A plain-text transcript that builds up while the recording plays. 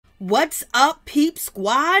What's up, Peep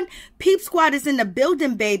Squad? Peep Squad is in the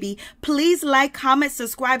building, baby. Please like, comment,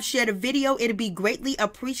 subscribe, share the video. It'll be greatly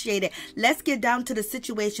appreciated. Let's get down to the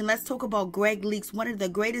situation. Let's talk about Gregg Leakes, one of the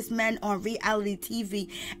greatest men on reality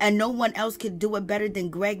TV, and no one else could do it better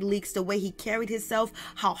than Gregg Leakes. The way he carried himself,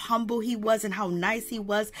 how humble he was, and how nice he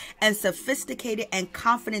was, and sophisticated and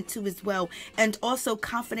confident too as well, and also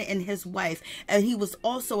confident in his wife. And he was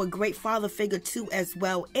also a great father figure too as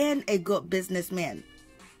well, and a good businessman.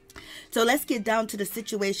 So let's get down to the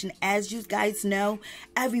situation. As you guys know,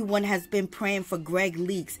 everyone has been praying for Gregg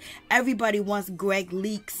Leakes. Everybody wants Gregg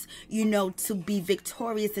Leakes, you know, to be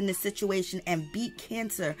victorious in this situation and beat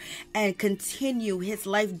cancer and continue his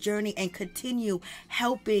life journey and continue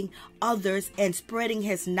helping others and spreading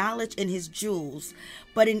his knowledge and his jewels.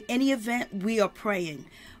 But in any event, we are praying.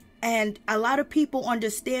 And a lot of people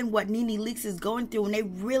understand what NeNe Leakes is going through, and they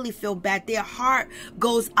really feel bad. Their heart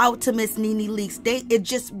goes out to Miss NeNe Leakes. It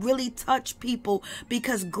just really touched people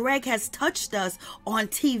because Gregg has touched us on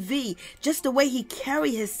TV. Just the way he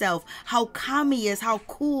carries himself, how calm he is, how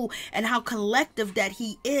cool and how collective that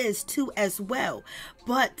he is too as well.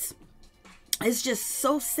 But it's just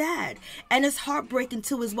so sad, and it's heartbreaking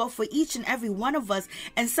too as well for each and every one of us.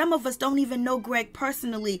 And some of us don't even know Gregg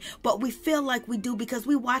personally, but we feel like we do because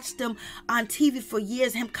we watched him on TV for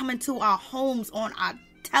years, him coming to our homes on our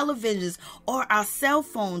televisions or our cell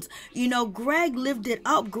phones. You know, Gregg lived it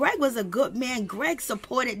up. Gregg was a good man. Gregg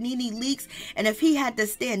supported NeNe Leakes, and if he had to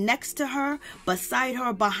stand next to her, beside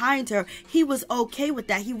her, behind her, he was okay with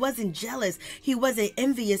that. He wasn't jealous. He wasn't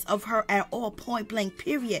envious of her at all, point blank,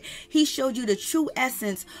 period. He showed you the true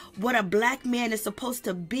essence, what a black man is supposed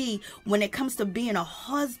to be when it comes to being a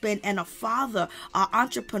husband and a father, an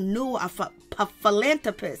entrepreneur, a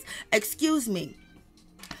philanthropist. Excuse me.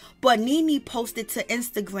 But NeNe posted to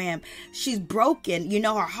Instagram, she's broken, you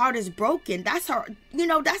know, her heart is broken. That's her, you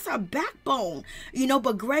know, that's her backbone, you know,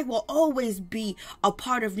 but Gregg will always be a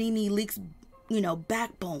part of NeNe Leakes, you know,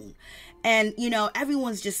 backbone. And, you know,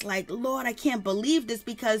 everyone's just like, Lord, I can't believe this,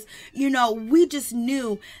 because, you know, we just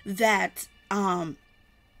knew that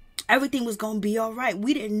everything was going to be all right.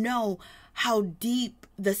 We didn't know how deep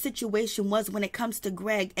the situation was when it comes to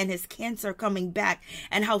Gregg and his cancer coming back,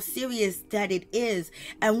 and how serious that it is.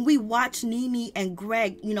 And we watch NeNe and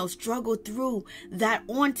Gregg, you know, struggle through that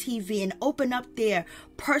on TV and open up their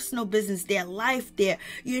personal business, their life, their,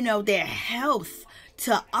 you know, their health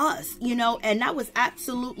to us, you know, and that was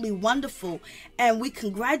absolutely wonderful. And we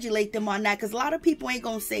congratulate them on that, because a lot of people ain't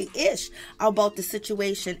gonna say ish about the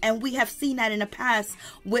situation, and we have seen that in the past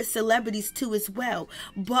with celebrities too as well.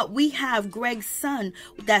 But we have Gregg's son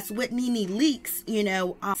that's with NeNe Leakes, you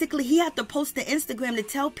know, basically he had to post to Instagram to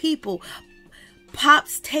tell people,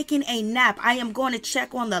 Pop's taking a nap. I am going to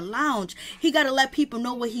check on the lounge. He got to let people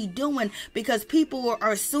know what he's doing, because people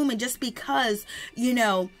are assuming just because, you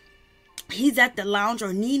know, he's at the lounge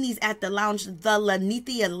or NeNe's at the lounge, the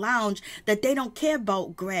Linnethia lounge, that they don't care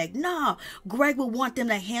about Gregg. No, Gregg will want them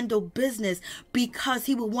to handle business, because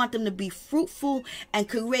he will want them to be fruitful and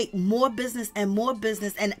create more business,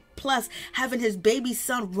 and plus having his baby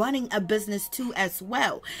son running a business too as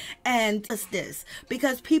well. And it's this,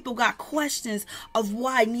 because people got questions of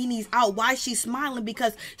why NeNe's out, why she's smiling,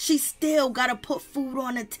 because she still got to put food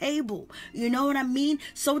on the table. You know what I mean?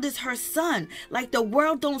 So does her son. Like, the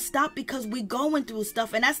world don't stop because we going through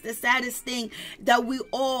stuff, and that's the saddest thing that we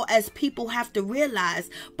all as people have to realize.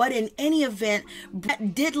 But in any event,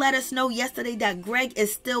 Brentt did let us know yesterday that Gregg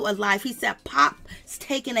is still alive. He said, Pop's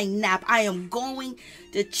taking a nap. I am going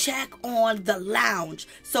to check on the lounge.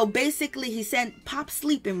 So basically he said, Pop's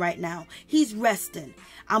sleeping right now. He's resting.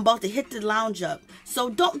 I'm about to hit the lounge up. So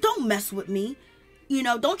don't mess with me. You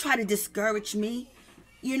know, don't try to discourage me.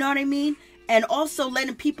 You know what I mean? And also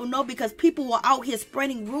letting people know, because people were out here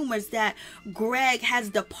spreading rumors that Gregg has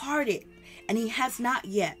departed, and he has not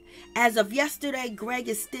yet. As of yesterday, Gregg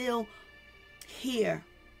is still here,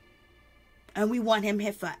 and we want him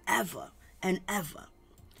here forever and ever.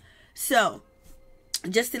 So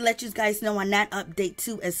just to let you guys know on that update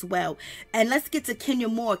too as well. And let's get to Kenya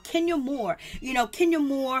Moore. Kenya Moore, you know, Kenya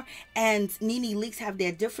Moore and NeNe Leakes have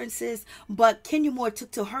their differences, but Kenya Moore took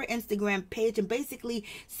to her Instagram page and basically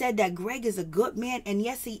said that Gregg is a good man, and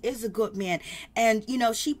yes, he is a good man. And, you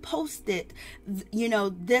know, she posted, you know,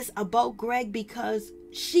 this about Gregg because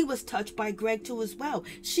she was touched by Gregg too as well.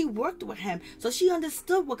 She worked with him, so she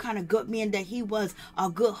understood what kind of good man that he was. A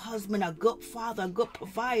good husband, a good father, a good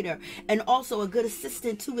provider, and also a good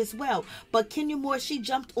assistant too as well. But Kenya Moore, she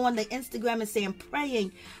jumped on the Instagram and saying,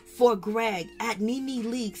 praying for Gregg at NeNe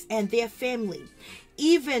Leakes and their family,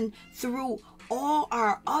 even through all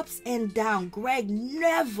our ups and downs, Gregg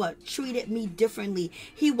never treated me differently.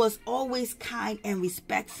 He was always kind and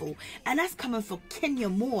respectful. And that's coming from Kenya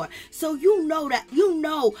Moore. So you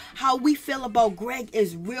know how we feel about Gregg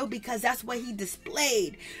is real, because that's what he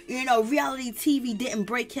displayed. You know, reality TV didn't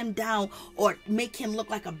break him down or make him look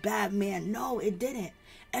like a bad man. No, it didn't.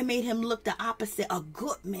 And made him look the opposite, a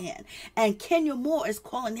good man. And Kenya Moore is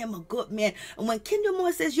calling him a good man. And when Kenya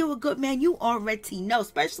Moore says you're a good man, you already know,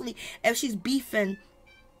 especially if she's beefing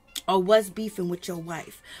or was beefing with your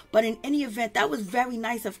wife. But in any event, that was very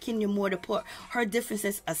nice of Kenya Moore to put her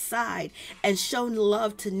differences aside and show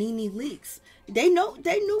love to NeNe Leakes. They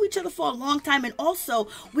knew each other for a long time. And also,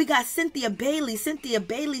 we got Cynthia Bailey. Cynthia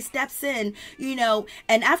Bailey steps in, you know,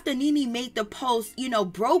 and after NeNe made the post, you know,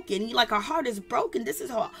 broken, like her heart is broken. This is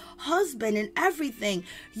her husband and everything.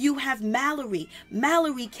 You have Mallory.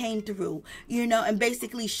 Mallory came through, you know, and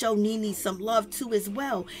basically showed NeNe some love too as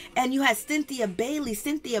well. And you had Cynthia Bailey.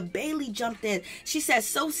 Cynthia Bailey jumped in. She said,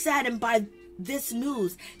 so saddened by this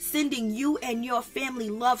news, sending you and your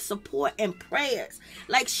family love, support, and prayers.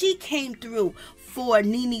 Like, she came through for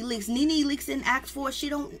NeNe Leakes. NeNe Leakes didn't ask for it. She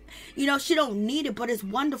don't need it, but it's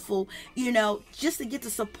wonderful, you know, just to get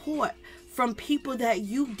the support from people that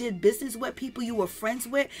you did business with, people you were friends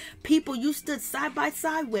with, people you stood side by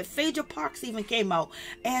side with. Phaedra Parks even came out.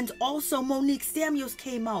 And also Monique Samuels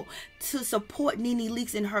came out to support NeNe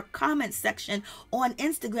Leakes in her comment section on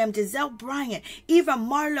Instagram. Giselle Bryant, even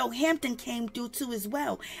Marlo Hampton came through too as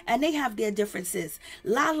well. And they have their differences.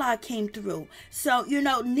 Lala came through. So, you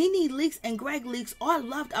know, NeNe Leakes and Gregg Leakes are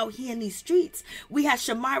loved out here in these streets. We had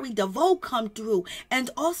Shamari DeVoe come through. And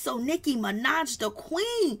also Nicki Minaj, the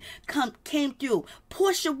queen, came through.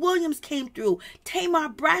 Portia Williams came through. Tamar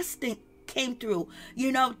Braxton came through.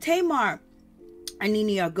 You know, Tamar and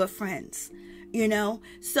NeNe are good friends. You know,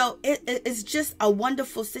 so it's just a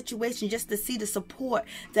wonderful situation just to see the support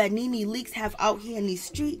that NeNe Leakes have out here in these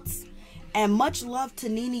streets. And much love to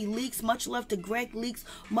NeNe Leakes, much love to Gregg Leakes,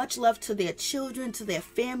 much love to their children, to their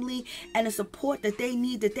family, and the support that they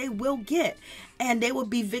need, that they will get. And they will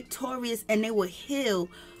be victorious and they will heal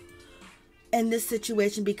in this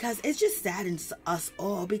situation, because it just saddens us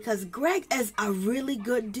all, because Gregg is a really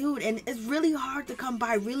good dude, and it's really hard to come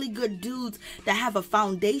by really good dudes that have a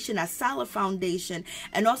foundation, a solid foundation,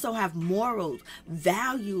 and also have morals,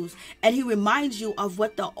 values. And he reminds you of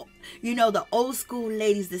what the old school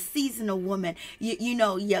ladies, the seasonal woman,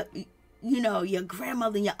 your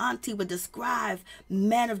grandmother and your auntie would describe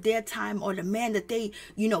men of their time, or the man that they,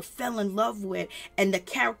 fell in love with, and the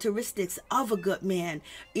characteristics of a good man,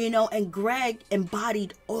 and Gregg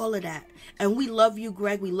embodied all of that. And we love you,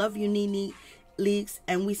 Gregg. We love you, NeNe Leakes,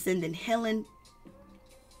 and we send in healing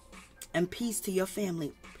and peace to your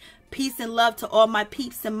family. Peace and love to all my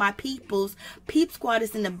peeps and my peoples. Peep Squad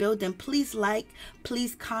is in the building. Please like,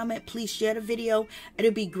 please comment, please share the video.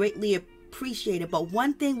 It'll be greatly appreciated. But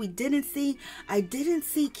one thing we didn't see, I didn't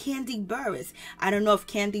see Kandi Burruss. I don't know if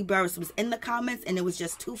Kandi Burruss was in the comments and it was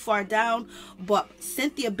just too far down, but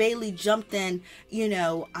Cynthia Bailey jumped in,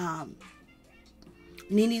 NeNe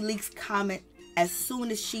Leakes' comment as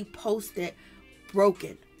soon as she posted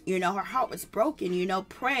broken. Her heart was broken,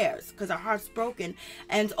 prayers, because her heart's broken.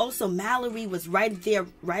 And also Mallory was right there,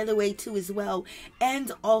 right away too as well.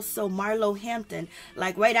 And also Marlo Hampton,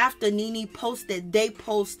 like right after NeNe posted, they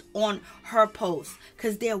post on her post,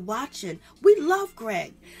 because they're watching. We love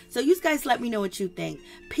Gregg. So you guys let me know what you think.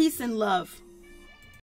 Peace and love.